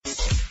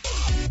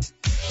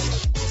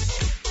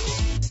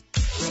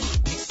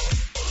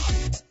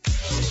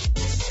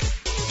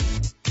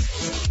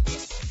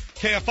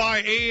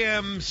KFI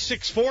AM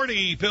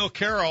 640, Bill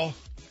Carroll.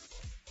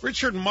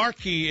 Richard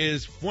Markey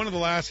is one of the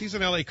last. He's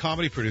an L.A.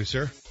 comedy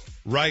producer,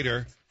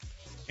 writer,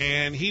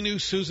 and he knew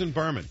Susan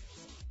Berman,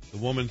 the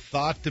woman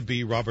thought to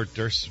be Robert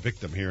Durst's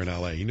victim here in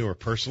L.A. He knew her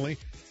personally,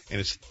 and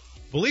is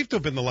believed to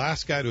have been the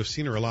last guy to have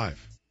seen her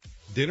alive.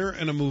 Dinner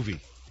and a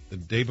movie the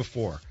day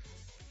before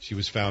she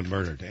was found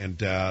murdered. And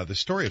the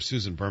story of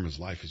Susan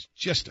Berman's life is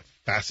just a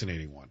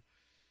fascinating one.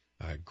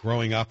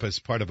 Growing up as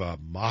part of a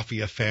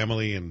mafia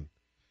family in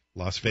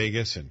Las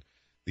Vegas, and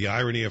the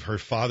irony of her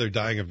father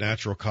dying of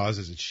natural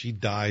causes, and she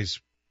dies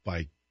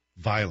by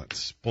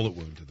violence, bullet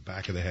wound to the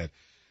back of the head.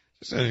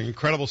 It's an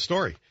incredible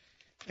story.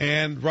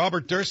 And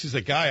Robert Durst is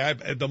a guy,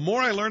 the more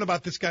I learn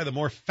about this guy, the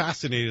more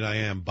fascinated I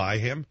am by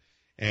him,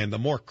 and the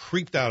more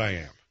creeped out I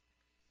am.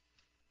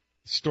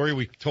 The story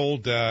we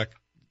told a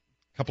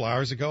couple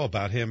hours ago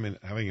about him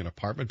having an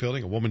apartment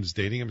building, a woman's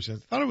dating him. She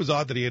thought it was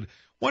odd that he had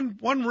one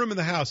room in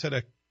the house, had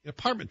an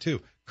apartment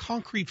too,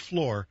 concrete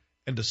floor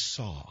and a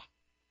saw.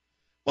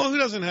 Well, who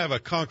doesn't have a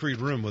concrete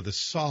room with a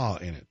saw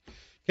in it?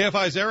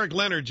 KFI's Eric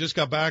Leonard just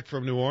got back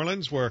from New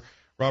Orleans, where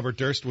Robert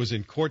Durst was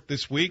in court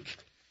this week.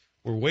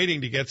 We're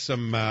waiting to get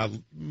some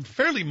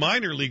fairly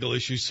minor legal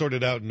issues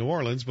sorted out in New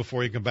Orleans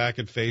before he can come back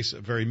and face a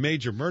very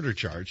major murder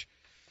charge.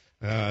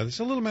 It's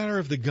a little matter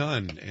of the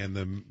gun and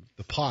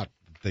the pot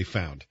they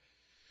found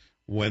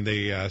when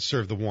they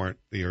served the warrant.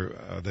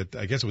 That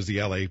I guess it was the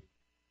L.A.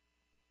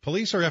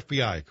 police or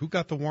FBI. Who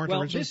got the warrant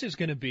originally? Well, this is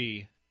going to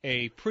be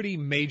a pretty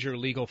major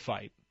legal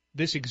fight,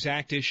 this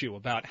exact issue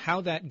about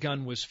how that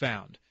gun was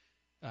found.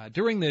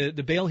 During the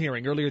bail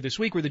hearing earlier this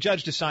week, where the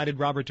judge decided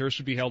Robert Durst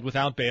would be held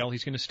without bail,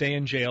 he's going to stay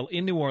in jail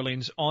in New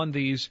Orleans on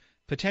these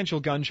potential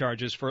gun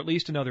charges for at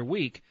least another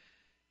week.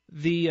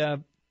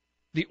 The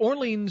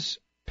Orleans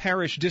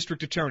Parish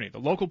District Attorney, the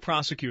local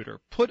prosecutor,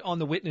 put on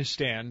the witness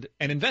stand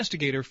an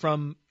investigator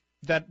from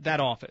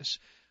that office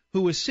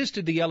who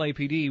assisted the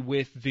LAPD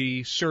with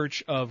the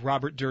search of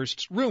Robert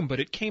Durst's room, but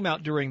it came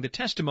out during the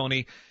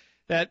testimony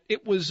that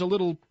it was a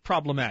little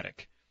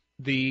problematic.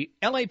 The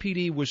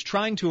LAPD was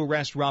trying to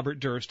arrest Robert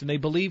Durst, and they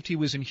believed he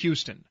was in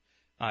Houston,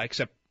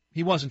 except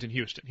he wasn't in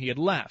Houston. He had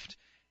left.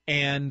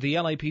 And the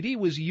LAPD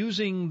was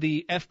using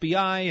the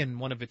FBI and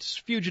one of its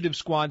fugitive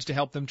squads to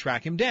help them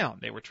track him down.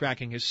 They were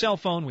tracking his cell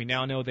phone. We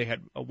now know they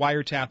had a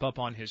wiretap up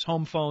on his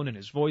home phone and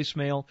his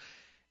voicemail.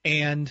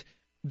 And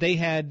they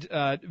had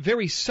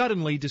very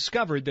suddenly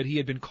discovered that he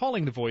had been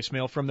calling the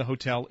voicemail from the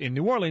hotel in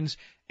New Orleans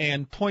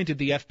and pointed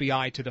the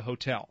FBI to the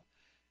hotel.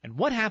 And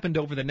what happened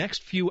over the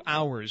next few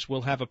hours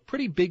will have a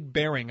pretty big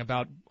bearing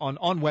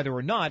on whether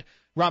or not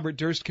Robert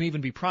Durst can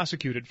even be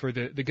prosecuted for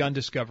the gun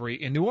discovery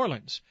in New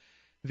Orleans.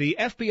 The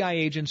FBI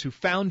agents who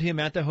found him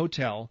at the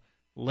hotel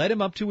led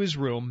him up to his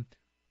room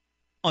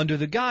under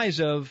the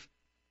guise of,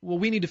 well,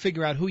 we need to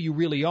figure out who you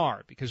really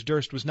are, because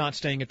Durst was not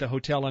staying at the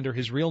hotel under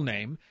his real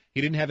name.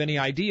 He didn't have any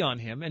ID on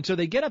him. And so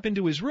they get up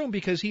into his room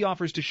because he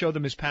offers to show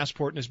them his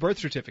passport and his birth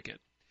certificate.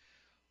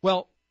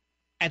 Well,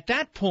 at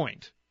that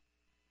point,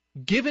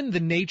 given the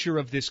nature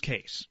of this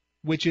case,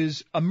 which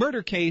is a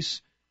murder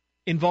case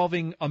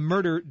involving a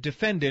murder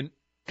defendant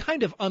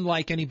kind of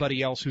unlike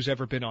anybody else who's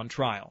ever been on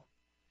trial,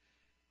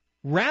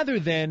 rather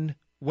than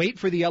wait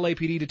for the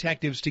LAPD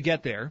detectives to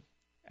get there,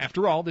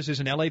 after all, this is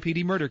an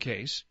LAPD murder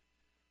case,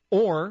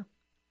 or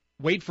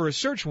wait for a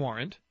search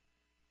warrant,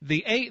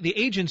 the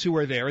agents who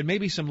are there, and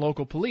maybe some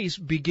local police,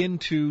 begin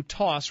to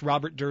toss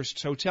Robert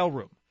Durst's hotel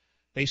room.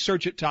 They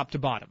search it top to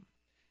bottom.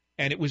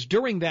 And it was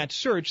during that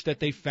search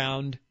that they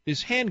found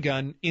this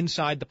handgun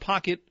inside the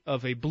pocket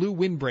of a blue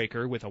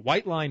windbreaker with a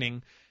white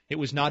lining. It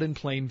was not in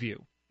plain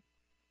view.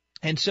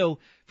 And so,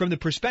 from the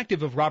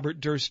perspective of Robert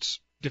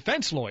Durst's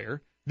defense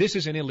lawyer, this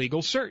is an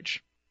illegal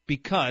search,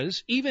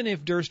 because even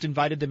if Durst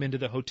invited them into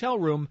the hotel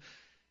room,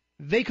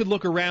 they could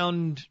look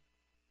around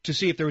to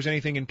see if there was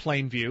anything in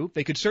plain view.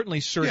 They could certainly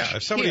search him. Yeah,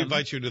 if somebody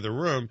invites you to the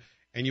room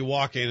and you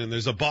walk in and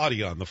there's a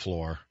body on the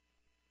floor,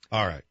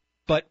 all right.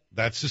 But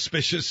that's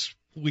suspicious.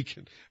 We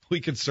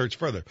can search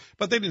further.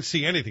 But they didn't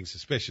see anything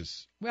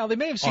suspicious. Well, they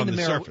may have seen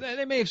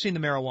they may have seen the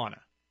marijuana.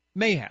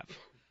 May have.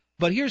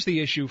 But here's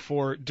the issue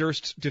for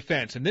Durst's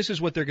defense, and this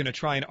is what they're going to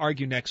try and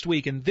argue next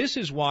week, and this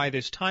is why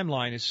this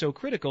timeline is so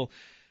critical.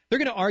 They're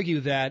going to argue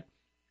that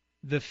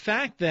the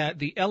fact that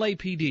the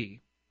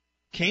LAPD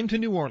came to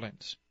New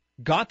Orleans,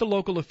 got the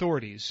local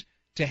authorities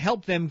to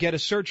help them get a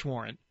search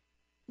warrant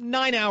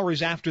 9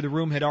 hours after the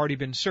room had already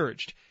been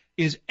searched,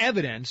 is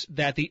evidence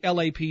that the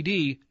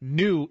LAPD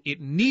knew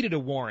it needed a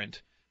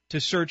warrant to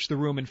search the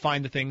room and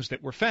find the things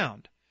that were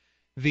found.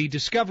 The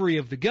discovery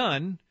of the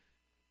gun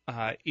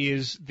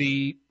is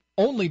the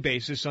only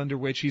basis under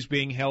which he's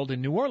being held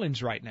in New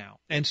Orleans right now.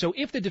 And so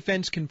if the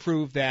defense can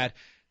prove that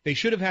they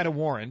should have had a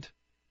warrant,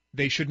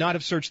 they should not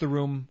have searched the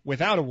room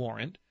without a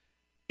warrant,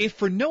 if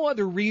for no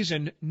other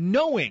reason,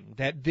 knowing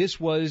that this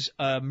was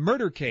a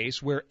murder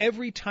case where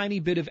every tiny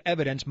bit of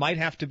evidence might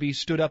have to be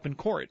stood up in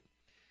court,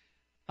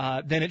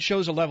 then it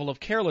shows a level of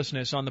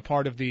carelessness on the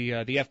part of the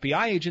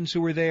FBI agents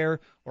who were there,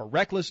 or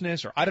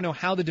recklessness, or I don't know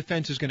how the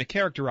defense is going to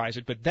characterize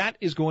it, but that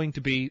is going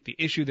to be the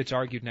issue that's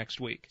argued next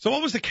week. So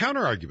what was the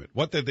counter-argument?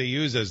 What did they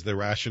use as the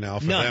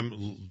rationale for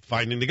them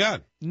finding the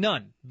gun?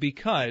 None,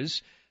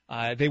 because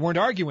they weren't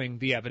arguing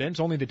the evidence.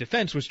 Only the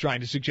defense was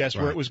trying to suggest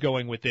where it was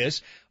going with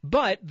this.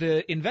 But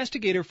the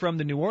investigator from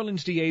the New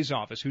Orleans DA's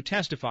office who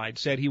testified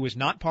said he was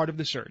not part of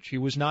the search. He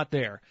was not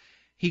there.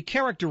 He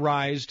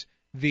characterized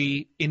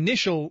the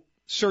initial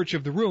search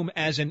of the room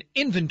as an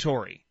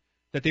inventory,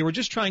 that they were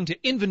just trying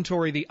to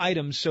inventory the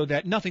items so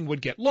that nothing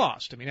would get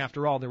lost. I mean,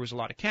 after all, there was a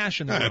lot of cash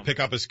in the room. Pick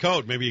up his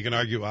coat. Maybe you can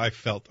argue I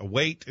felt a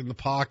weight in the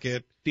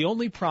pocket. The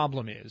only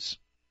problem is,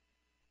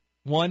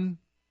 one,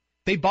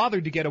 they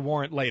bothered to get a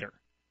warrant later.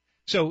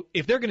 So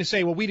if they're going to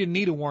say, well, we didn't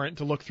need a warrant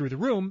to look through the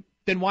room,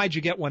 then why'd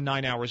you get one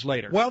 9 hours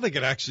later? Well, they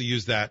could actually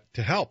use that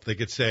to help. They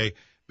could say,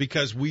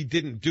 because we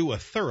didn't do a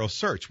thorough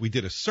search. We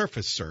did a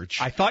surface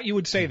search. I thought you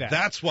would say that.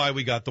 That's why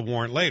we got the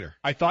warrant later.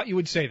 I thought you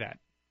would say that.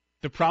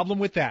 The problem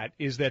with that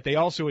is that they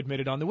also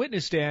admitted on the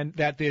witness stand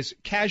that this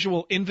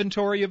casual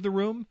inventory of the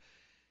room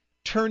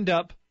turned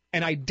up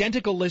an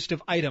identical list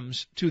of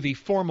items to the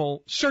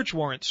formal search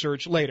warrant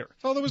search later.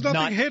 So there was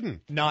nothing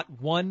hidden. Not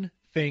one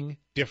thing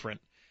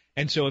different.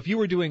 And so if you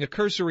were doing a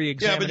cursory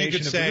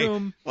examination of the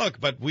room...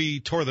 Look, but we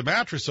tore the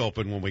mattress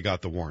open when we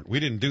got the warrant. We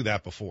didn't do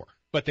that before.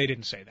 But they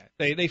didn't say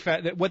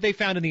that. What they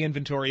found in the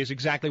inventory is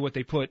exactly what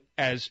they put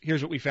as,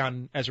 here's what we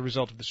found as a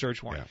result of the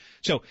search warrant. Yeah.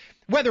 So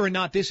whether or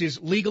not this is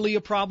legally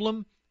a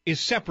problem is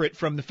separate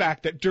from the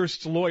fact that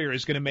Durst's lawyer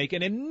is going to make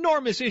an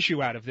enormous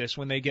issue out of this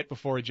when they get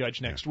before a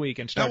judge next week.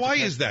 And start. Now, why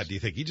is that, do you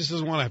think? He just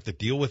doesn't want to have to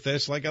deal with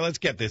this? Like, let's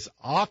get this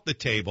off the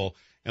table,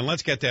 and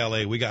let's get to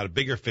L.A. We got a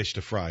bigger fish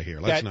to fry here.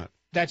 Let's not.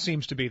 That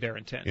seems to be their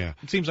intent. Yeah.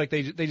 It seems like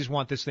they just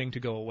want this thing to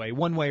go away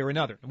one way or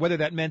another. Whether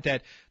that meant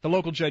that the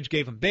local judge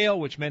gave him bail,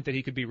 which meant that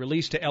he could be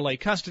released to L.A.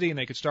 custody and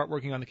they could start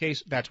working on the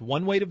case, that's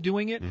one way of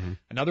doing it. Mm-hmm.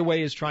 Another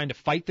way is trying to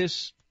fight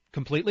this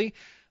completely.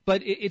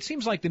 But it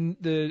seems like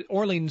the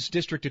Orleans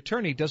district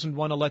attorney doesn't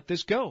want to let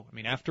this go. I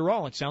mean, after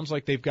all, it sounds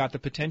like they've got the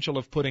potential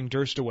of putting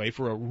Durst away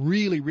for a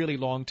really, really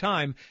long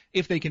time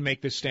if they can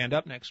make this stand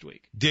up next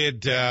week. Did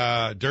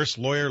Durst's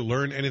lawyer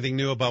learn anything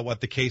new about what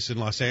the case in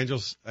Los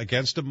Angeles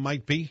against him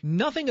might be?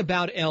 Nothing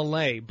about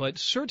L.A., but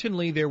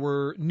certainly there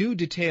were new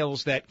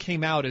details that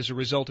came out as a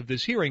result of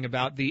this hearing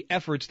about the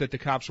efforts that the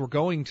cops were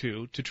going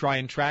to try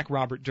and track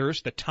Robert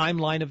Durst, the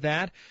timeline of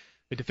that.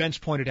 The defense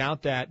pointed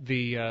out that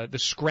the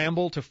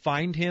scramble to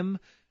find him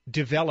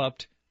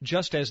developed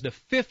just as the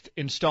fifth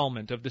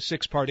installment of the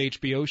 6-part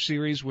HBO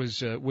series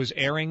was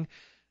airing.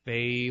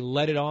 They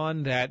let it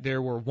on that there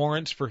were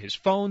warrants for his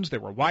phones, there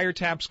were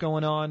wiretaps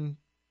going on,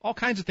 all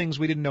kinds of things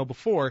we didn't know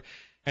before.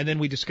 And then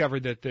we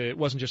discovered that it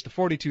wasn't just the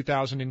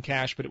 $42,000 in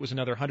cash, but it was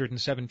another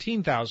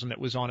 $117,000 that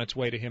was on its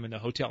way to him in the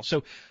hotel.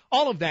 So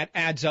all of that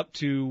adds up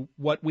to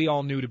what we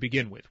all knew to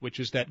begin with, which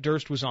is that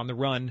Durst was on the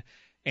run.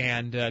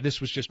 And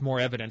this was just more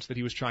evidence that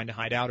he was trying to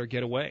hide out or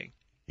get away.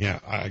 Yeah,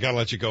 I got to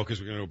let you go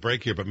because we're going to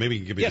break here, but maybe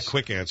you can give me a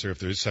quick answer if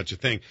there is such a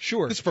thing.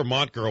 Sure. This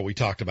Vermont girl we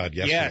talked about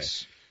yesterday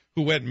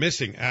who went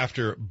missing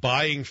after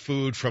buying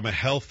food from a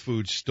health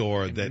food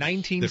store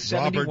that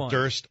Robert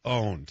Durst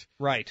owned.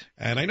 Right.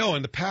 And I know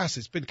in the past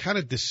it's been kind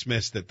of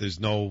dismissed that there's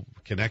no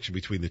connection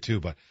between the two,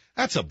 but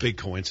that's a big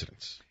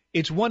coincidence.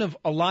 It's one of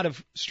a lot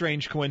of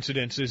strange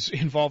coincidences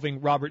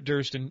involving Robert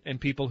Durst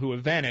and people who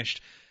have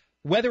vanished.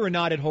 Whether or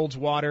not it holds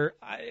water,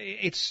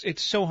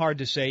 it's so hard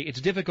to say.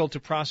 It's difficult to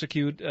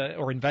prosecute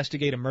or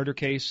investigate a murder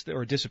case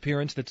or a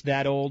disappearance that's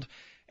that old.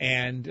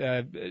 And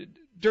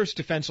Durst's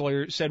defense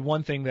lawyer said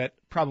one thing that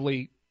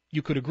probably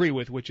you could agree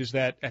with, which is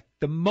that at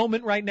the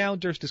moment right now,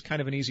 Durst is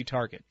kind of an easy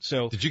target.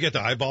 So, did you get to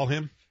eyeball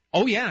him?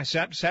 Oh, yeah. I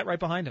sat right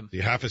behind him. Is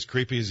he half as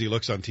creepy as he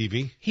looks on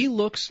TV? He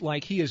looks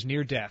like he is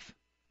near death.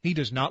 He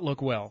does not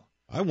look well.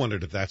 I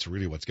wondered if that's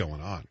really what's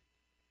going on.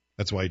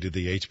 That's why he did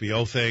the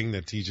HBO thing,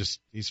 that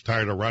he's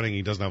tired of running.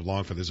 He doesn't have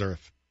long for this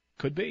earth.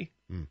 Could be.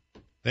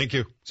 Thank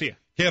you. See ya.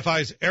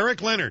 KFI's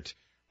Eric Leonard.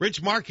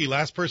 Rich Markey,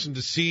 last person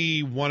to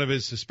see one of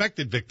his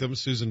suspected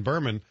victims, Susan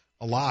Berman,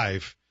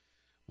 alive.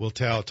 We'll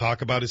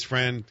talk about his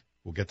friend.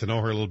 We'll get to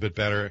know her a little bit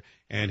better.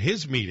 And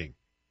his meeting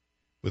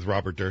with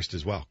Robert Durst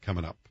as well,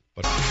 coming up.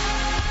 But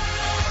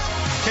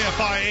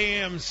KFI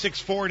AM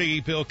 640,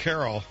 Bill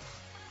Carroll.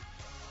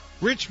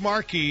 Rich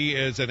Markey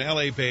is an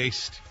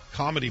L.A.-based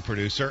comedy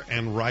producer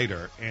and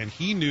writer, and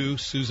he knew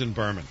Susan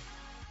Berman.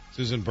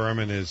 Susan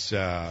Berman is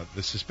the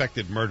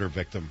suspected murder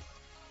victim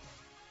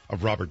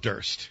of Robert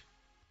Durst.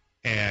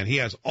 And he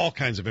has all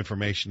kinds of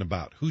information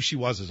about who she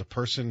was as a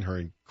person, her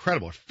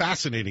incredible,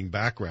 fascinating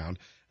background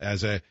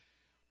as a,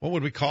 what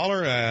would we call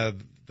her?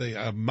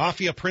 The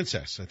mafia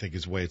princess, I think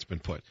is the way it's been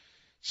put.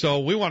 So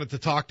we wanted to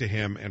talk to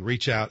him and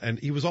reach out, and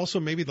he was also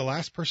maybe the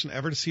last person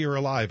ever to see her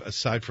alive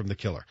aside from the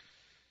killer.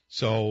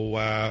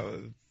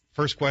 So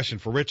first question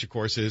for Rich, of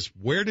course, is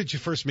where did you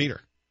first meet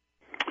her?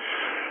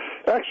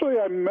 Actually,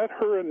 I met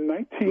her in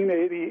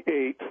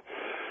 1988.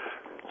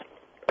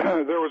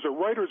 There was a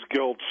Writers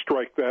Guild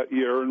strike that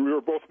year, and we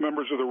were both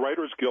members of the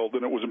Writers Guild,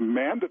 and it was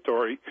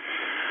mandatory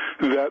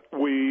that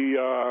we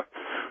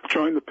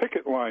joined the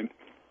picket line.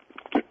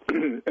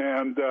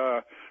 And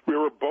we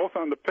were both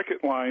on the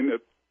picket line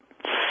at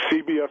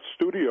CBS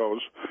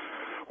Studios,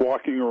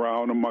 walking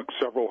around amongst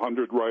several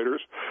hundred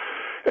writers.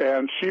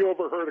 And she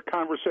overheard a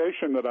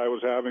conversation that I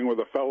was having with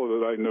a fellow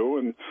that I knew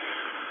and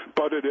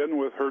butted in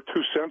with her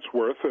 2 cents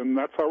worth, and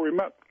that's how we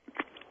met.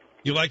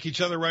 You like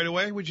each other right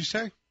away, would you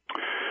say?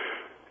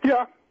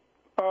 Yeah.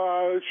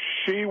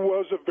 She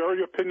was a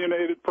very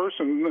opinionated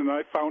person, and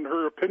I found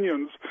her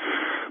opinions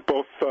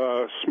both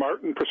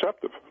smart and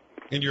perceptive.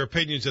 And your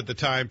opinions at the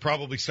time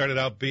probably started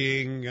out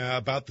being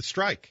about the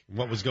strike,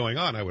 what was going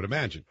on, I would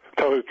imagine.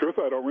 Tell you the truth,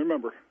 I don't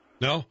remember.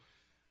 No?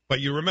 But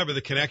you remember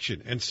the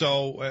connection. And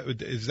so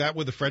is that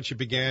where the friendship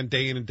began,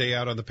 day in and day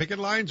out on the picket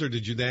lines, or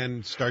did you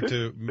then start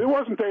to... It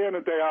wasn't day in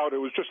and day out. It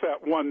was just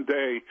that one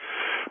day.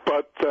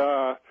 But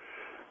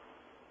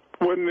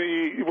when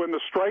the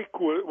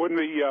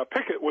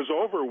picket was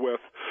over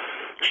with,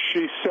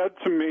 she said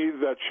to me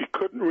that she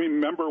couldn't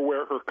remember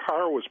where her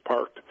car was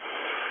parked.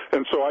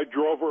 And so I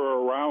drove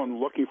her around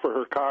looking for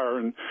her car,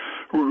 and,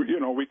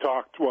 we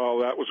talked while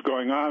that was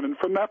going on. And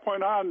from that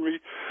point on, we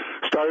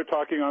started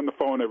talking on the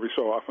phone every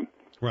so often.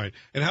 Right.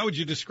 And how would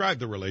you describe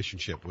the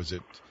relationship? Was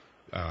it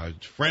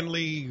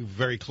friendly,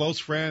 very close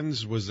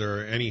friends? Was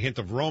there any hint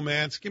of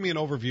romance? Give me an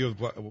overview of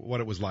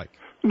what it was like.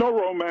 No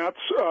romance.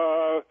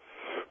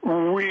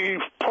 We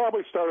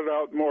probably started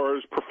out more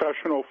as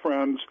professional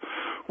friends.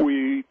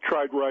 We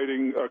tried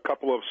writing a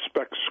couple of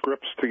spec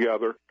scripts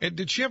together. And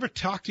did she ever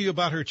talk to you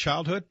about her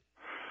childhood?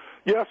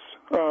 Yes.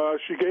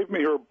 She gave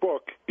me her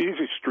book,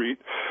 Easy Street,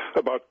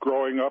 about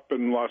growing up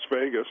in Las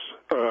Vegas.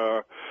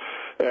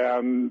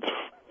 And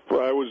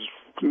I was,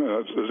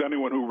 as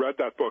anyone who read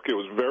that book, it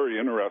was very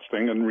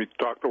interesting, and we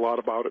talked a lot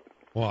about it.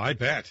 Well, I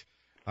bet.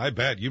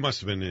 You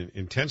must have been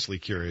intensely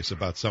curious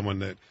about someone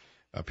that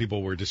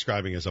people were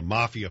describing as a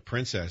mafia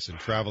princess and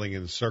traveling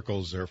in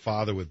circles, her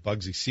father with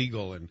Bugsy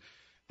Siegel and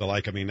the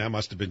like. I mean, that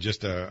must have been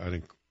just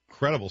an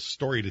incredible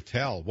story to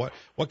tell.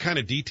 What kind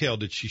of detail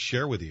did she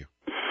share with you?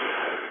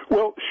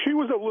 Well, she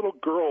was a little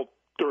girl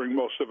during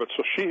most of it,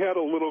 so she had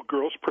a little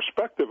girl's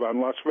perspective on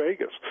Las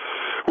Vegas,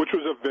 which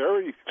was a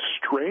very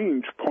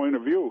strange point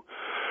of view.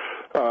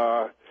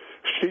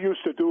 She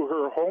used to do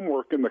her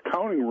homework in the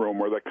counting room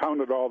where they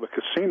counted all the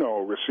casino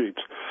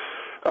receipts.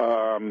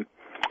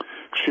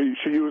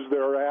 She used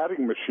their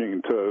adding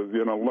machine to,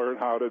 learn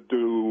how to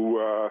do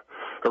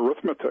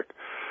arithmetic.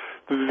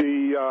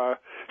 I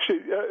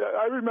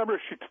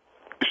remember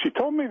she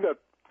told me that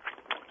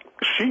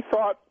she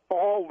thought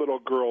all little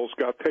girls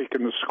got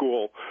taken to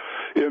school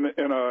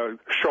in a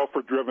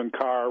chauffeur-driven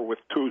car with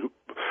 2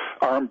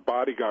 armed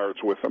bodyguards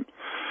with them.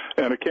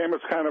 And it came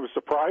as kind of a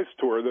surprise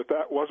to her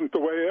that wasn't the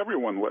way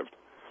everyone lived.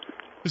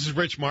 This is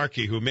Rich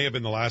Markey, who may have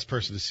been the last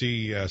person to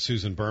see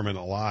Susan Berman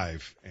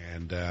alive,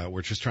 and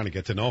we're just trying to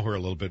get to know her a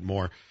little bit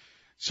more.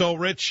 So,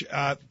 Rich,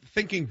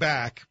 thinking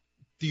back,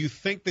 do you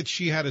think that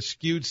she had a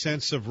skewed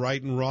sense of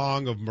right and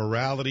wrong, of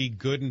morality,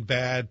 good and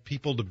bad,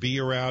 people to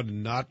be around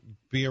and not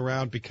be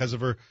around because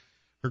of her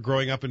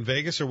growing up in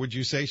Vegas, or would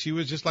you say she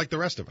was just like the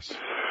rest of us?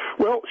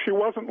 Well, she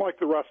wasn't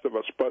like the rest of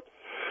us, but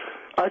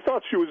I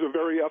thought she was a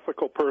very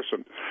ethical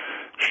person.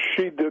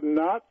 She did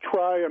not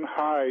try and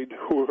hide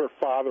who her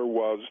father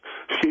was.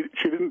 She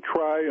didn't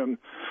try and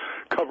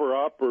cover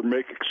up or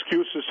make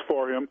excuses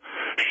for him.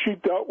 She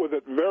dealt with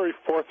it very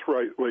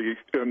forthrightly,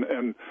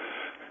 and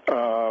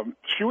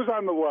she was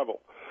on the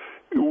level.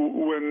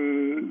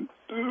 When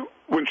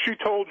she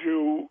told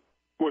you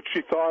what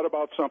she thought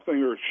about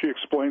something or she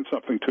explained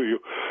something to you,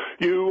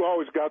 you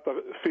always got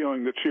the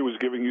feeling that she was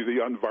giving you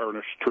the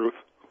unvarnished truth.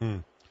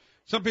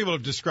 Some people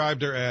have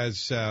described her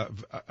as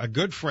a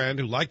good friend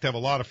who liked to have a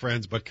lot of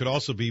friends but could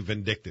also be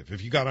vindictive.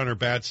 If you got on her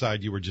bad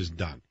side, you were just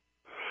done.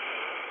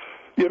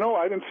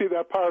 I didn't see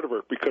that part of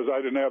her because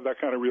I didn't have that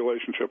kind of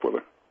relationship with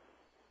her.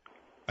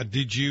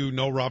 Did you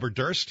know Robert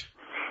Durst?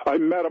 I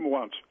met him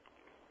once.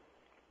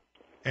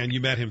 And you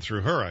met him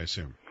through her, I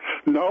assume?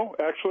 No,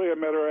 actually I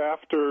met her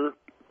after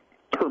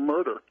her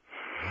murder.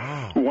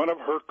 Oh. One of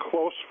her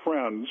close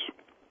friends,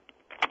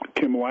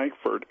 Kim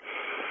Langford,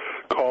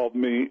 called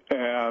me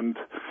and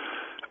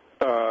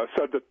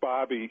said that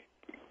Bobby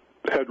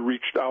had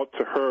reached out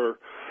to her,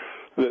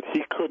 that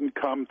he couldn't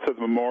come to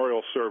the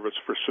memorial service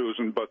for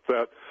Susan, but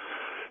that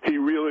he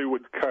really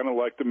would kind of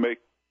like to make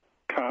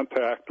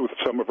contact with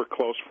some of her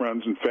close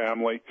friends and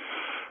family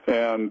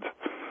and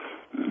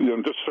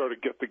just sort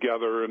of get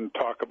together and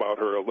talk about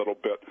her a little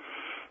bit.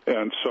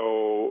 And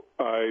so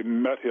I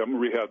met him.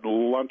 We had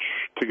lunch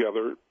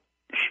together,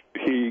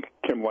 he,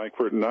 Kim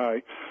Langford, and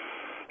I.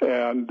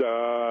 And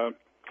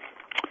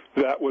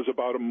that was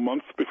about a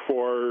month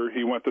before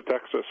he went to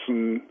Texas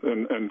and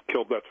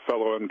killed that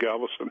fellow in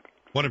Galveston.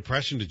 What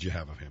impression did you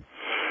have of him?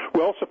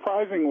 Well,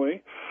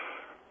 surprisingly,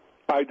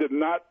 I did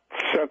not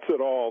sense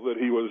at all that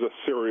he was a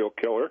serial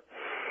killer.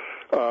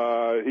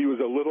 He was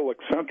a little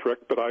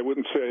eccentric, but I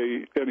wouldn't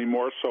say any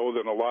more so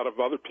than a lot of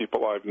other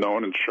people I've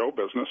known in show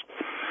business.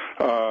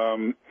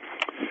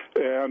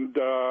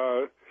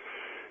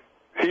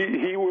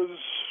 He was,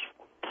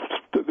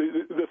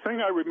 the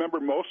thing I remember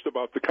most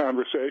about the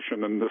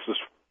conversation, and this is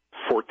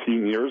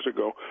 14 years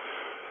ago,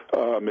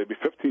 maybe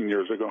 15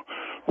 years ago,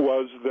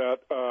 was that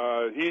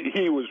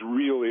he was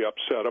really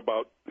upset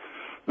about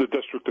the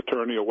district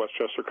attorney of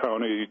Westchester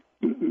County,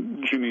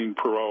 Jeanine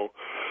Perot,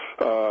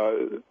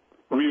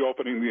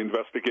 reopening the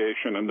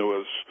investigation into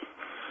his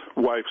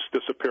wife's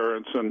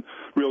disappearance, and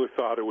really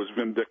thought it was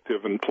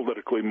vindictive and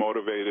politically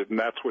motivated, and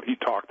that's what he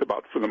talked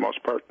about for the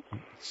most part.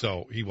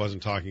 So he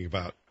wasn't talking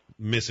about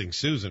missing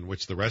Susan,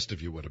 which the rest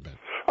of you would have been.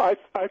 I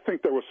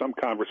think there was some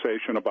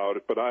conversation about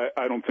it, but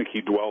I don't think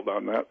he dwelled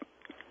on that.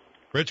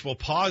 Rich, we'll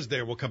pause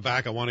there. We'll come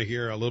back. I want to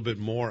hear a little bit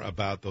more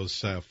about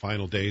those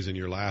final days and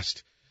your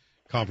last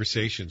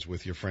conversations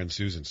with your friend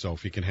Susan. So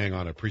if you can hang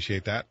on, I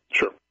appreciate that.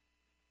 Sure.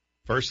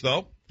 First,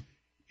 though,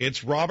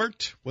 it's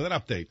Robert with an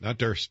update, not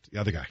Durst, the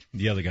other guy.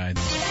 The other guy.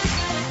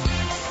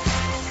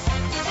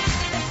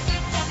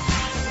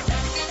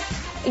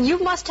 You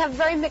must have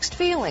very mixed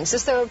feelings.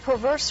 Is there a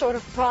perverse sort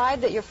of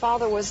pride that your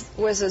father was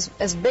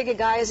as big a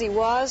guy as he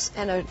was,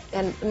 and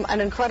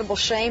an incredible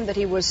shame that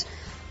he was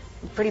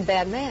a pretty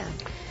bad man?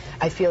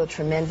 I feel a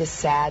tremendous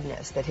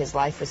sadness that his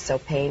life was so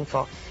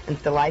painful, and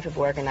the life of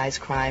organized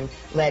crime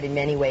led in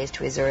many ways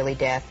to his early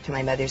death, to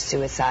my mother's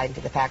suicide, and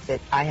to the fact that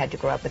I had to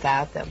grow up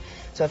without them.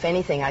 So if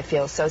anything, I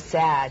feel so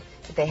sad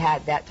that they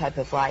had that type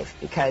of life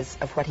because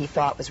of what he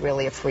thought was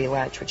really a free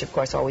lunch, which of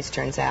course always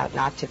turns out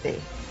not to be.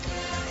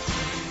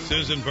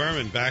 Susan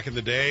Berman, back in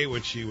the day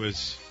when she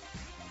was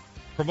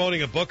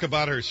promoting a book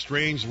about her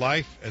strange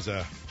life as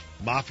a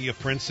mafia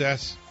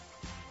princess.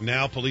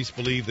 Now police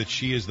believe that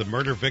she is the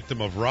murder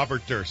victim of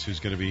Robert Durst, who's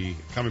going to be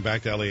coming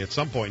back to L.A. at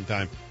some point in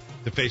time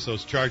to face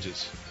those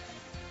charges.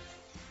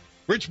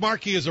 Rich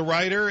Markey is a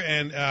writer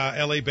and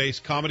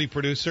L.A.-based comedy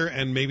producer,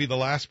 and maybe the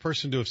last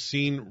person to have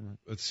seen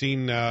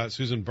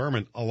Susan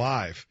Berman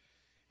alive.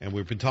 And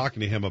we've been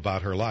talking to him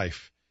about her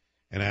life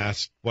and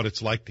asked what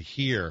it's like to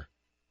hear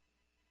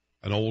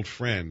an old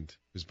friend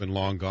who's been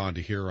long gone,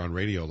 to hear her on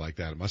radio like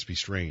that. It must be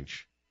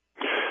strange.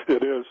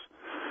 It is.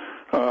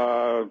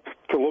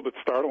 It's a little bit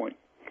startling.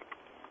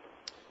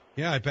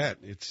 Yeah, I bet.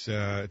 It's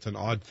an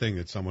odd thing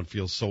that someone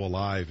feels so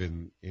alive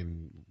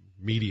in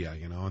media,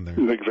 you know, and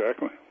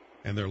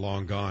they're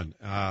long gone.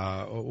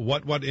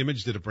 What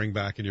image did it bring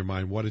back in your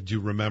mind? What did you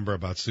remember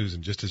about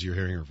Susan just as you're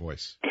hearing her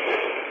voice?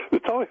 To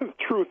tell you the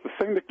truth, the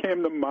thing that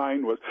came to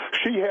mind was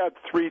she had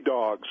 3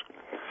 dogs,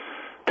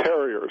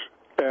 terriers,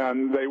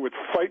 and they would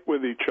fight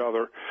with each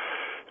other.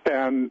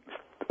 And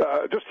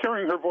just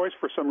hearing her voice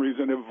for some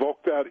reason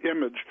evoked that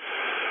image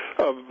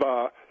of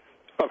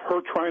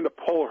her trying to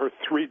pull her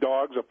 3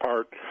 dogs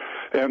apart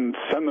and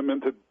send them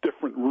into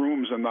different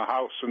rooms in the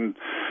house and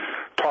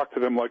talk to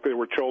them like they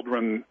were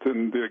children,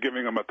 and they're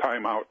giving them a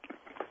timeout.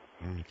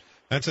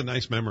 That's a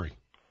nice memory.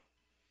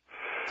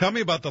 Tell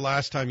me about the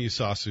last time you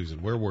saw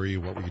Susan. Where were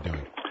you? What were you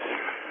doing?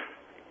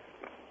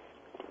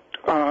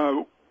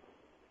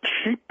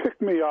 She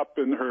picked me up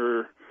in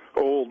her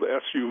old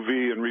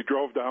SUV, and we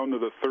drove down to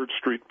the 3rd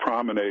Street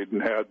Promenade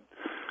and had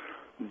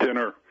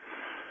dinner.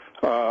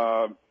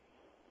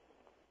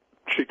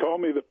 She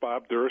told me that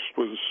Bob Durst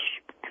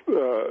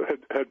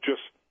had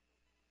just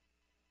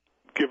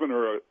given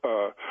her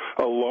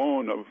a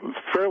loan of a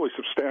fairly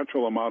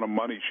substantial amount of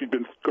money. She'd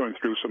been going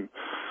through some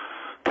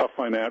tough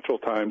financial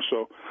times,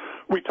 so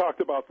we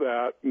talked about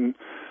that and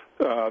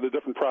the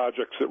different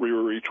projects that we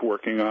were each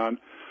working on.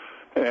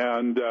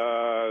 And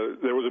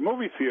there was a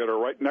movie theater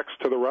right next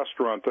to the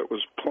restaurant that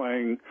was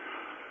playing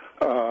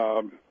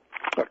a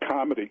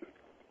comedy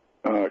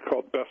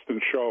called Best in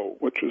Show,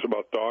 which is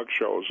about dog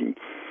shows. And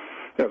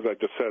as I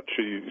just said,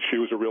 she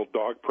was a real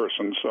dog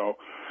person, so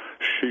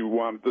she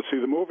wanted to see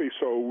the movie.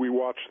 So we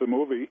watched the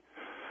movie.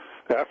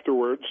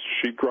 Afterwards,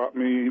 she dropped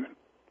me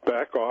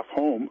back off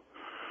home.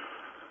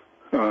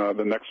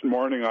 The next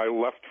morning, I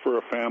left for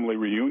a family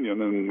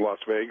reunion in Las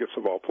Vegas,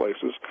 of all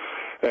places,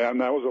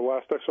 and that was the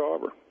last I saw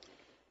of her.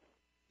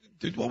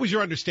 What was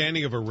your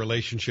understanding of her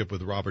relationship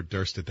with Robert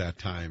Durst at that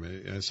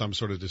time? Some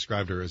sort of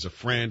described her as a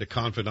friend, a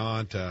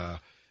confidant, a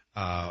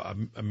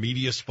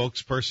media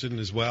spokesperson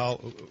as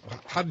well.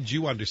 How did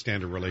you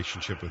understand her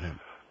relationship with him?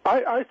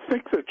 I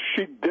think that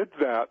she did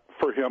that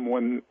for him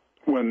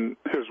when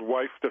his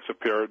wife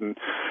disappeared and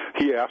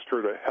he asked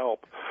her to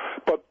help.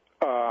 But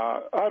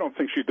I don't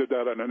think she did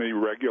that on any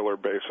regular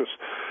basis.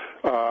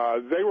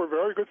 They were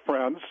very good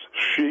friends.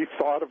 She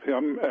thought of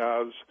him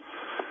as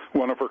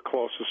one of her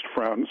closest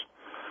friends.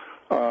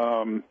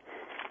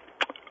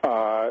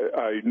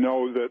 I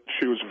know that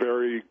she was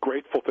very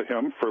grateful to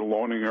him for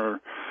loaning her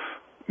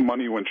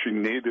money when she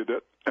needed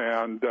it.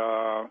 And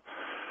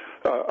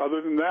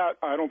other than that,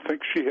 I don't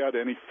think she had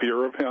any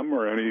fear of him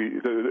or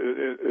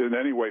in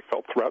any way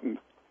felt threatened.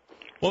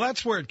 Well,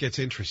 that's where it gets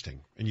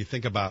interesting. And you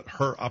think about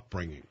her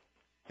upbringing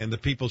and the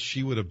people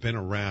she would have been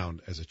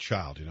around as a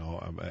child, you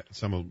know,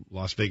 some of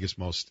Las Vegas'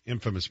 most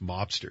infamous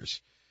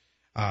mobsters.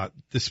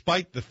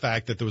 Despite the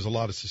fact that there was a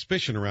lot of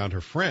suspicion around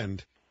her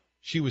friend,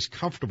 she was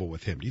comfortable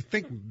with him. Do you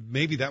think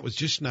maybe that was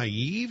just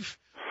naive?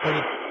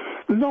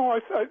 No,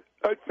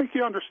 I think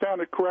you understand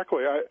it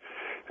correctly.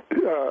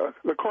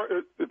 The court,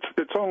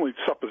 it's only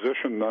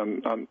supposition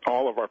on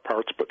all of our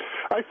parts, but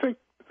I think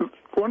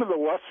one of the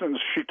lessons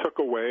she took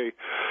away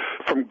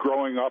from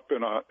growing up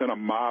in a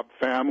mob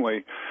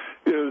family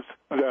is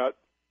that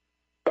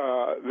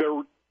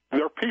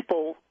they're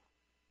people.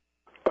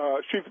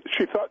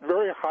 She thought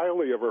very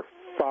highly of her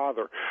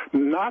father,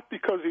 not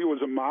because he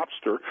was a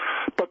mobster,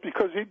 but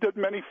because he did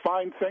many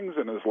fine things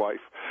in his life.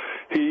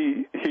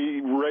 He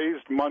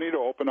raised money to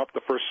open up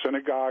the first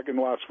synagogue in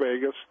Las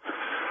Vegas.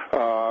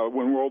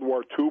 When World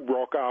War II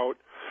broke out,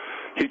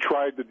 he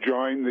tried to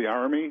join the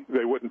Army.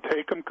 They wouldn't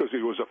take him because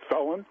he was a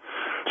felon.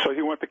 So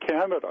he went to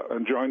Canada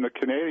and joined the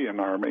Canadian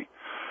Army.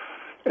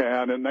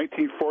 And in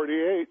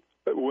 1948,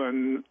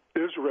 when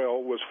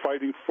Israel was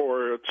fighting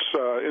for its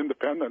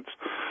independence,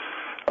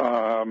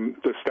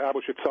 to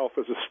establish itself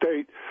as a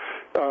state,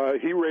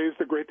 he raised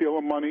a great deal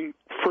of money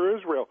for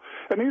Israel.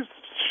 And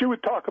she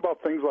would talk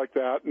about things like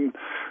that and,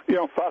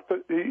 thought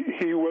that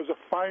he was a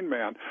fine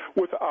man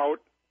without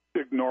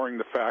ignoring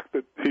the fact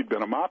that he'd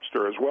been a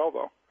mobster as well,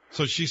 though.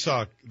 So she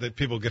saw that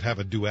people could have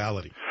a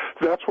duality.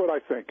 That's what I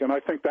think, and I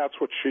think that's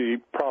what she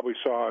probably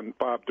saw in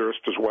Bob Durst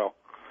as well.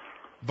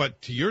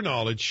 But to your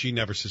knowledge, she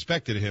never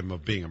suspected him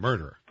of being a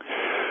murderer.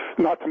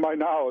 Not to my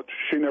knowledge.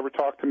 She never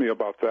talked to me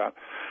about that.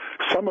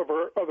 Some of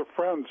her other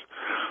friends,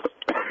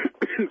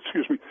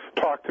 excuse me,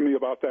 talked to me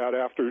about that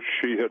after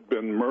she had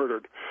been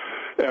murdered,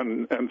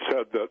 and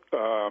said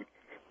that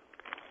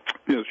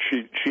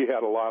she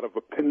had a lot of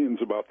opinions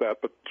about that,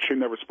 but she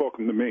never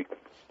spoken to me.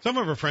 Some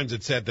of her friends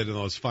had said that in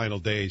those final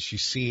days she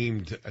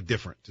seemed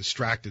different,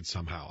 distracted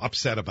somehow,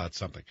 upset about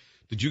something.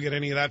 Did you get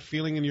any of that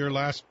feeling in your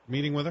last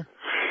meeting with her?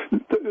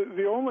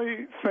 The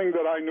only thing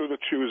that I knew that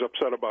she was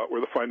upset about were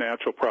the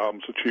financial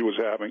problems that she was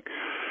having.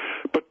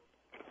 But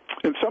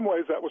in some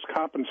ways that was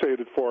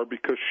compensated for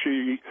because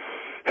she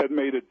had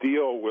made a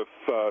deal with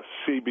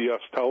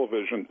CBS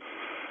television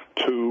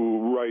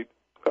to write,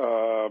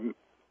 I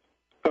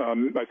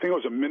think it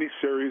was a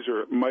mini-series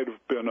or it might have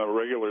been a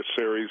regular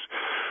series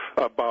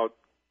about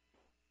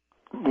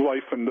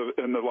life in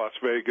the Las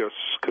Vegas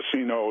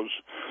casinos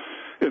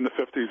in the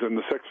 50s and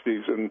the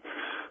 60s. And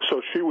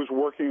so she was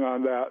working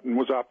on that and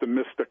was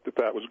optimistic that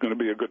that was going to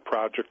be a good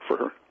project for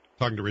her.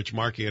 Talking to Rich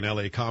Markey, an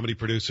L.A. comedy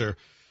producer,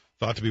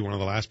 thought to be one of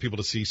the last people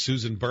to see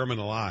Susan Berman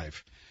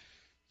alive.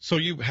 So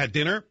you had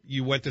dinner,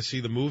 you went to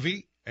see the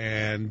movie,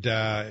 and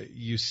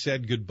you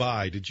said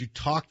goodbye. Did you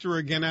talk to her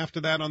again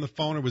after that on the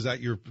phone, or was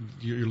that your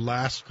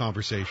last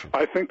conversation?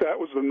 I think that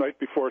was the night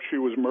before she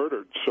was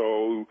murdered.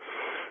 So,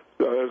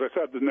 as I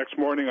said, the next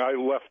morning I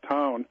left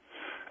town,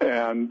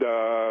 and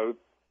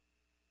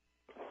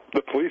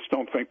the police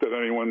don't think that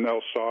anyone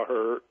else saw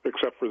her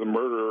except for the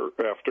murderer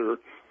after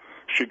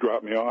she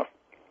dropped me off.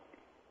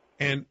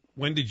 And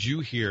when did you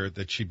hear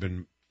that she'd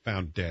been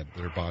found dead,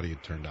 that her body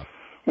had turned up?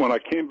 When I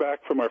came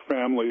back from our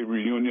family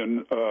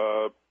reunion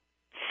 4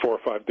 or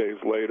 5 days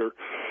later,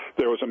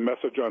 there was a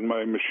message on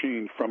my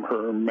machine from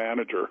her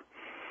manager,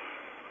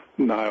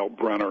 Niall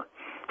Brenner,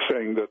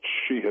 saying that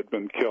she had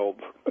been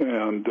killed,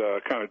 and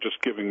kind of just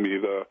giving me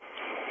the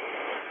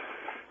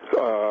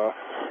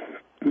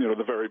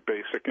very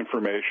basic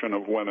information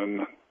of when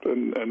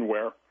and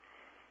where.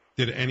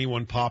 Did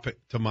anyone pop it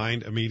to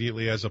mind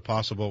immediately as a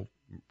possible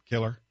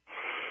killer?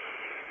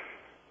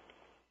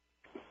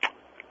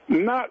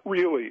 Not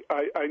really.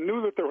 I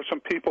knew that there were some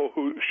people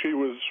who she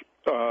was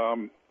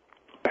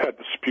had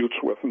disputes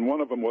with, and one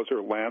of them was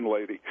her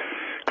landlady,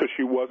 because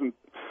she wasn't.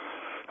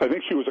 I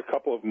think she was a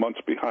couple of months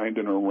behind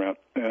in her rent,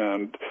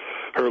 and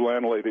her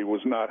landlady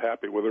was not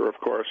happy with her, of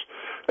course,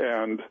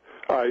 and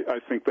I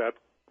think that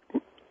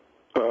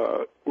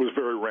was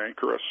very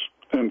rancorous,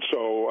 and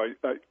so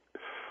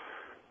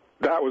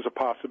that was a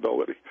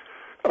possibility.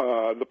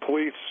 The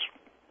police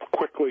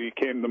quickly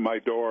came to my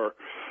door,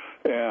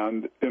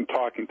 and in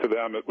talking to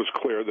them, it was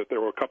clear that there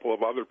were a couple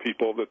of other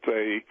people that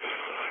they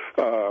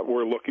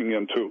were looking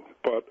into.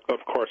 But,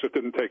 of course, it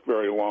didn't take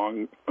very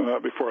long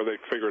before they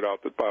figured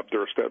out that Bob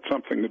Durst had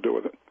something to do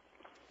with it.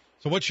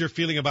 So what's your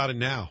feeling about it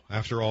now,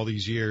 after all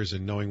these years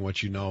and knowing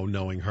what you know,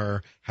 knowing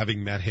her,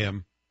 having met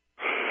him?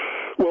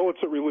 Well,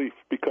 it's a relief,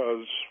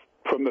 because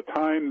from the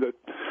time that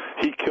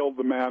he killed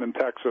the man in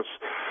Texas,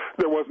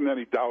 there wasn't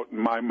any doubt in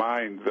my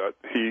mind that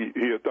he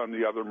had done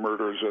the other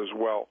murders as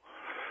well.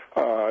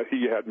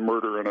 He had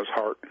murder in his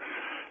heart,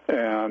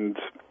 and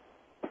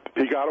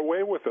he got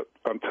away with it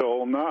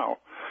until now.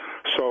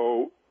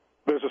 So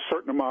there's a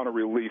certain amount of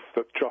relief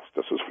that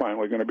justice is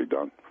finally going to be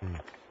done. Do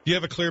you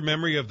have a clear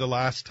memory of the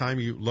last time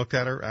you looked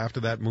at her after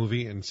that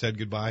movie and said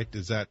goodbye?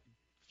 Does that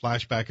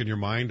flash back in your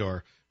mind,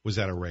 or was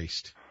that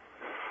erased?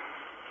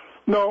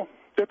 No,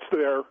 it's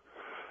there.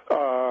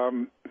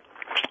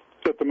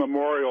 At the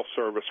memorial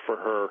service for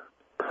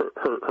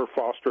her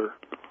foster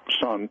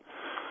son,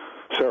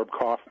 Sarah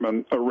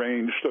Kaufman,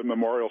 arranged a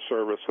memorial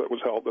service that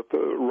was held at the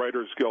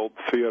Writers Guild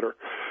Theater,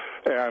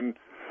 and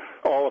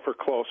all of her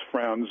close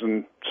friends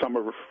and some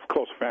of her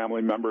close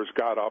family members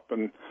got up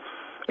and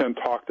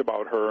talked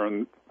about her,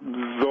 and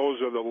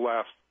those are the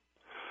last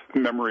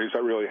memories I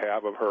really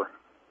have of her.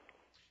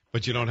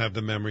 But you don't have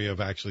the memory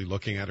of actually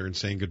looking at her and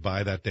saying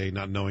goodbye that day,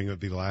 not knowing it would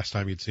be the last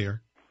time you'd see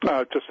her?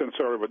 Just in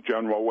sort of a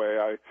general way.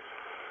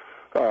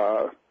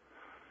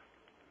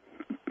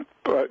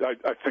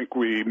 I think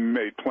we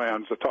made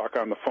plans to talk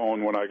on the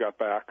phone when I got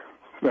back.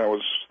 That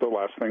was the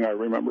last thing I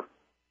remember.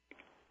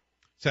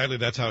 Sadly,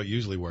 that's how it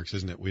usually works,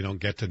 isn't it? We don't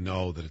get to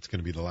know that it's going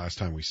to be the last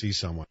time we see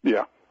someone.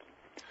 Yeah.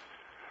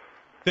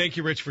 Thank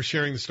you, Rich, for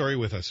sharing the story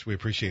with us. We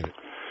appreciate it.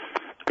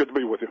 Good to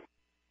be with you.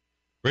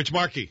 Rich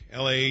Markey,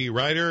 L.A.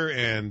 writer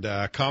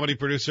and comedy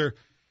producer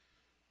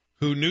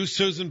who knew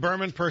Susan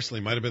Berman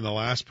personally, might have been the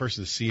last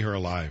person to see her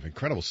alive.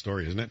 Incredible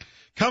story, isn't it?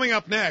 Coming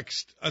up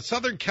next, a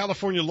Southern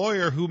California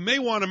lawyer who may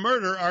want to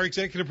murder our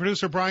executive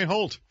producer, Brian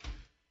Holt,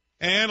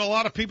 and a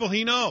lot of people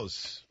he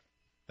knows.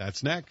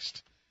 That's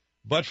next.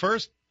 But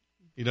first,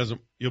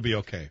 you'll be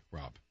okay,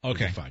 Rob.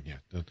 Okay. You'll be fine, yeah.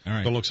 All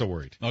right. Don't look so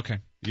worried. Okay.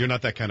 You're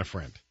not that kind of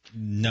friend.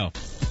 No.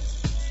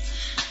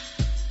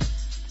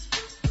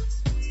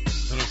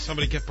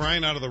 Somebody get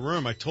Brian out of the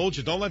room. I told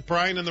you, don't let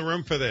Brian in the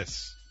room for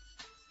this.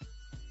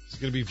 It's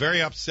going to be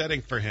very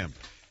upsetting for him.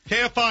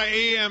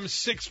 KFI AM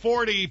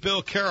 640,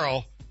 Bill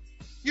Carroll.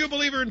 You a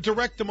believer in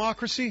direct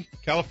democracy?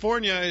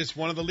 California is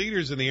one of the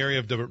leaders in the area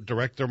of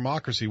direct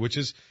democracy, which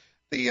is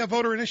the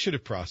voter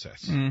initiative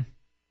process. Mm.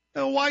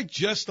 Now, why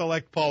just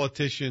elect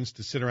politicians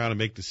to sit around and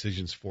make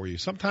decisions for you?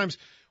 Sometimes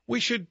we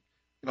should,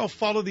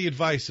 follow the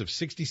advice of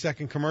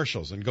 60-second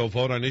commercials and go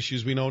vote on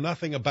issues we know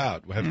nothing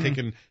about, have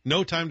taken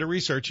no time to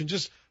research, and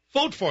just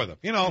vote for them.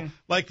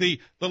 Like the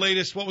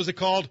latest, what was it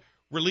called?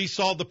 Release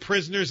all the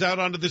prisoners out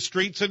onto the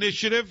streets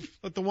initiative,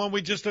 like the one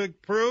we just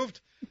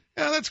approved.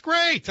 Yeah, that's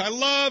great. I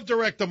love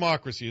direct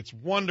democracy. It's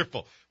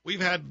wonderful.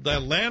 We've had the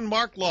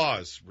landmark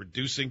laws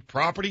reducing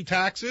property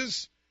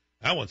taxes.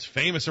 That one's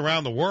famous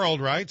around the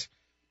world, right?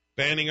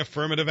 Banning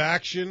affirmative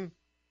action,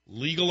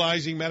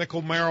 legalizing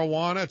medical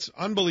marijuana. It's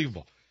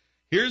unbelievable.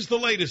 Here's the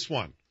latest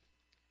one.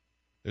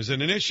 There's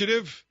an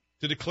initiative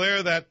to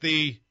declare that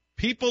the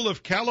people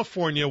of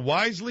California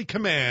wisely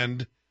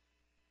command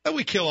that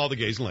we kill all the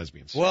gays and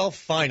lesbians. Well,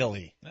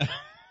 finally,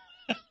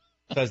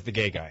 says the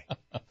gay guy.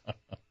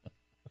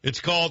 It's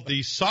called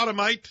the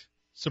Sodomite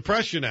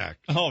Suppression Act.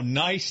 Oh,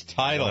 nice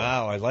title.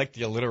 Wow, I like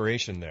the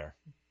alliteration there.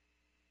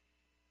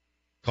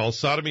 Calls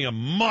sodomy a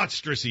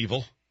monstrous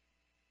evil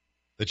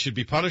that should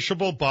be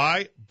punishable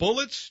by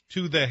bullets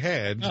to the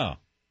head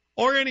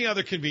or any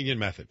other convenient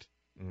method.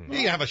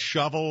 Mm. You have a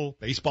shovel,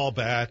 baseball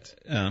bat,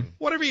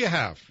 whatever you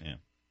have.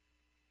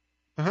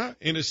 Yeah.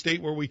 In a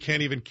state where we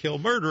can't even kill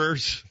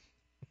murderers,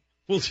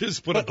 we'll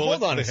just put a bullet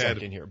hold on to the a head.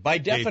 second here. By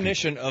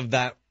definition of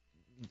that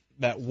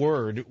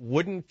word,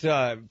 wouldn't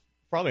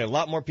probably a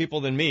lot more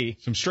people than me.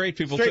 Some straight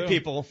people, Straight too.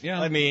 people. Yeah.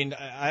 I mean,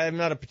 I'm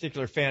not a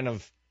particular fan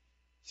of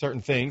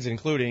certain things,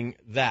 including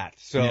that.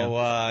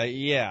 So,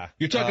 yeah.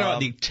 You're talking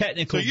about the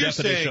technical so you're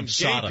definition saying of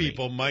sodomy. gay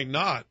people might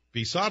not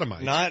be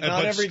sodomites. Not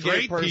but every gay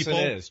straight person people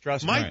is.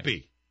 Trust me. might Right.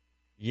 be.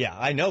 Yeah,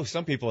 I know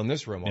some people in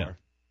this room Yeah.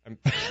 are,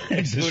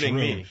 including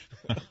me.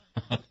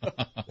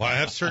 Well,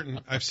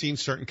 I've seen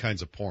certain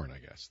kinds of porn, I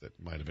guess, that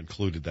might have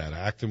included that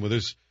act, and where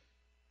there's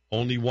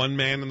only one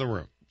man in the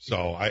room.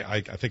 So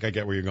I think I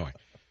get where you're going.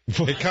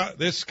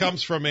 This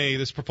comes from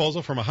this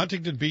proposal from a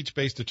Huntington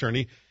Beach-based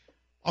attorney,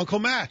 Uncle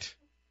Matt.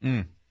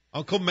 Mm.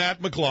 Uncle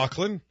Matt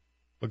McLaughlin.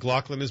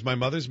 McLaughlin is my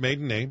mother's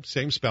maiden name,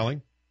 same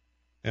spelling.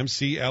 McLaughlin.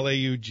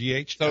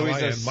 So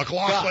he's a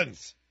McLaughlin.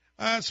 Scots.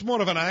 It's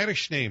more of an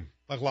Irish name,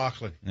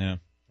 McLaughlin. Yeah.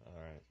 All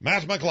right.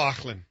 Matt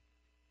McLaughlin.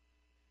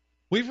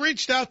 We've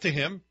reached out to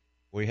him.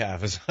 We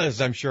have,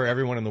 as I'm sure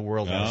everyone in the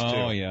world has, too.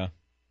 Oh, yeah.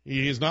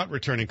 He is not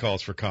returning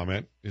calls for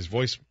comment. His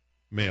voice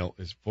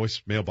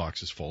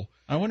mailbox is full.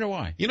 I wonder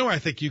why. I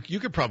think you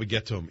could probably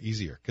get to him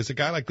easier, because a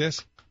guy like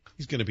this,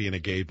 he's going to be in a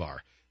gay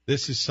bar.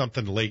 This is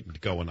something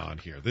latent going on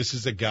here. This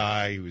is a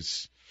guy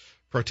who's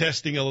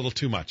protesting a little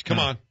too much. Come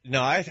on.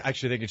 No, I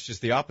actually think it's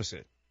just the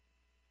opposite.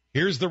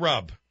 Here's the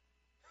rub.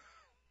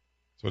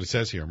 That's what it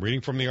says here. I'm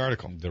reading from the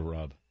article. The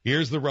rub.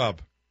 Here's the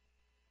rub.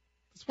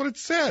 That's what it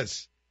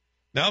says.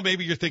 Now,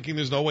 maybe you're thinking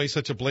there's no way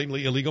such a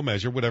blatantly illegal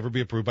measure would ever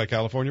be approved by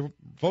California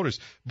voters.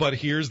 But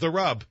here's the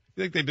rub.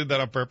 You think they did that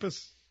on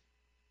purpose?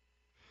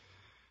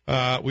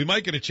 We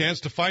might get a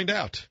chance to find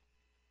out,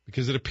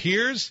 because it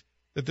appears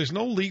that there's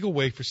no legal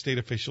way for state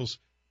officials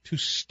to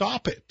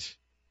stop it.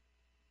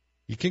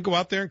 You can go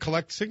out there and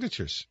collect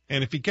signatures,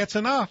 and if he gets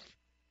enough,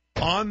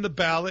 on the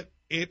ballot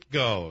it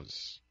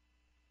goes.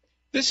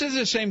 This is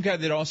the same guy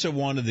that also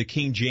wanted the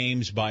King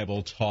James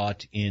Bible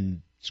taught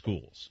in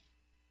schools,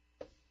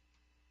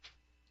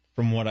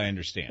 from what I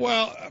understand.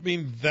 Well, I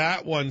mean,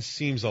 that one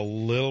seems a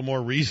little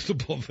more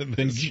reasonable than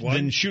this one.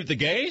 Then shoot the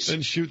gays?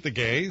 Then shoot the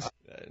gays?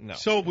 No.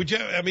 So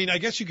I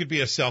guess you could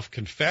be a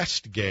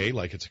self-confessed gay,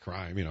 like it's a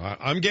crime.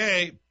 I'm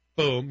gay.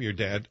 Boom, you're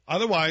dead.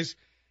 Otherwise,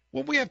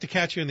 won't we have to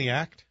catch you in the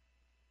act?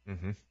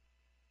 Mm-hmm. I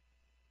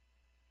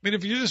mean,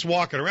 if you're just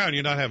walking around,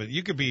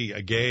 you could be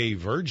a gay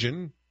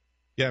virgin.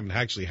 You haven't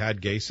actually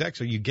had gay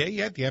sex. Are you gay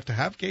yet? Do you have to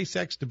have gay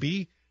sex to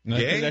be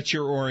gay? That's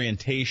your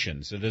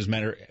orientation. So it doesn't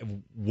matter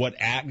what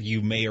act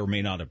you may or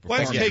may not have performed.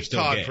 Let's take you're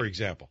still Todd, gay. for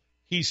example.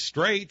 He's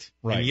straight,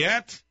 Right. and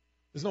yet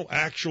There's no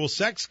actual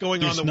sex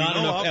going on There's that not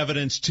we know enough of.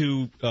 evidence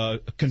to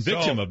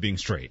convict him of being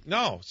straight.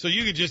 No, so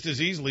you could just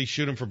as easily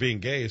shoot him for being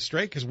gay as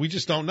straight because we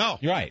just don't know.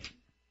 Right.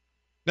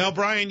 Now,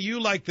 Brian, you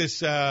like this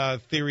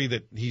theory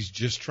that he's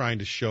just trying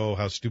to show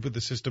how stupid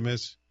the system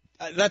is?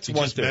 That's He's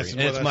one just theory, messing and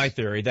with it's us? my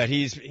theory that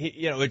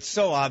it's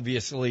so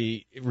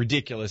obviously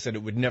ridiculous that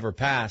it would never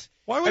pass.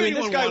 Why would I mean,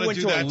 anyone this guy want to went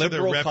do to a that to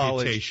their liberal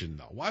college. reputation,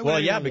 though? Why would Well,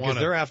 yeah, anyone because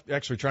wanna... they're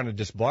actually trying to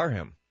disbar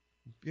him.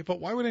 Yeah, but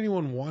why would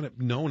anyone want it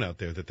known out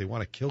there that they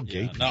want to kill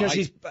gay people?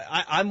 Because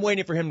I'm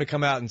waiting for him to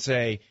come out and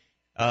say,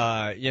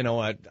 you know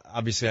what,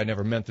 obviously I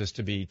never meant this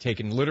to be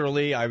taken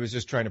literally. I was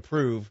just trying to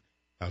prove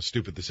How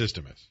stupid the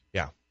system is.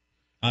 Yeah.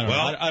 I don't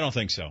know. I don't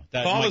think so.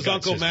 Call his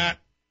Uncle Matt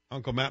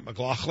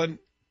McLaughlin.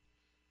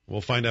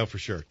 We'll find out for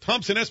sure.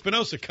 Thompson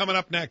Espinosa coming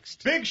up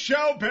next. Big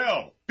show,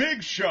 Bill.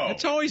 Big show.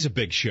 It's always a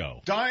big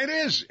show. It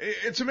is.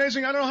 It's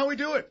amazing. I don't know how we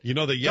do it. You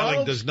know, the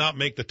yelling does not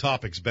make the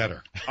topics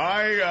better.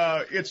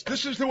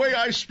 This is the way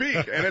I speak,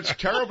 and it's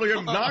terribly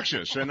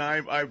obnoxious, and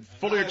I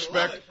fully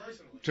expect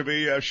to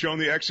be shown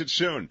the exit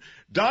soon.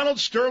 Donald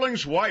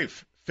Sterling's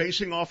wife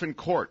facing off in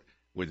court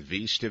with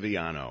V.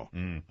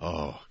 Stiviano.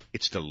 Oh,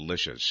 it's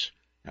delicious.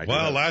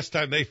 Well, last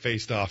time they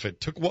faced off, it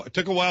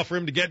took a while for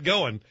him to get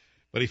going,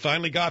 but he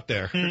finally got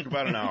there. Took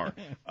about an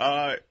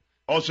hour.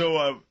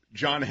 Also,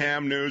 John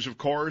Hamm news, of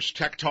course.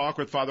 Tech Talk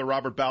with Father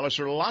Robert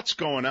Ballister. Lots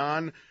going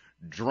on.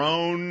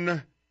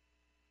 Drone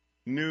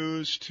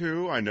news,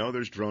 too. I know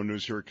there's drone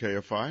news here at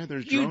KFI.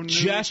 There's drone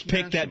news. You just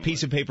picked that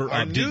piece of paper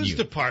Our up, didn't news you?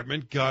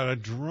 department got a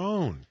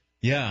drone.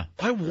 Yeah.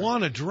 I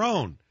want a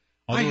drone.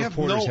 All I the have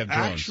reporters no have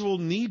drones. actual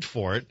need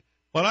for it,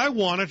 but I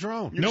want a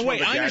drone. No,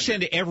 wait. I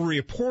understand every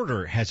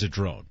reporter has a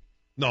drone.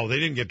 No, they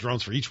didn't get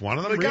drones for each one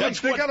of them.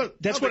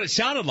 That's what it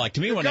sounded like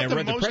to me when I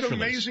read the press most release.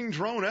 amazing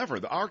drone ever.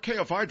 Our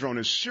KFI drone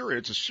is serious.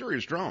 It's a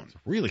serious drone.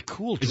 Really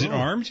cool drone. Is it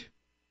armed?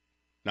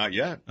 Not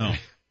yet. Oh.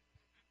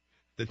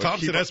 The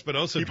Thompson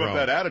Espinosa keep drone up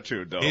that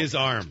attitude, though. is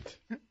armed.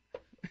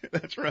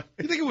 That's right.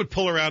 You think it would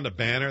pull around a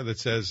banner that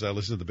says,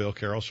 listen to the Bill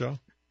Carroll Show?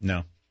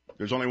 No.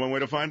 There's only one way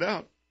to find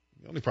out.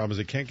 The only problem is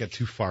it can't get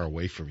too far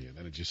away from you.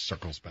 Then it just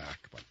circles back.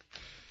 But...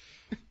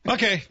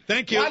 Okay,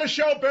 thank you. A lot of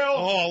show, Bill.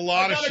 Oh, a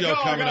lot of show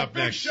coming up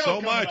next.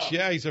 So much. Up.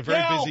 Yeah, he's a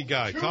very Bill, busy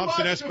guy. too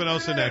Thompson much to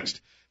Espinosa fit in.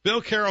 next. Bill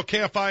Carroll,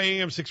 KFI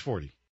AM 640.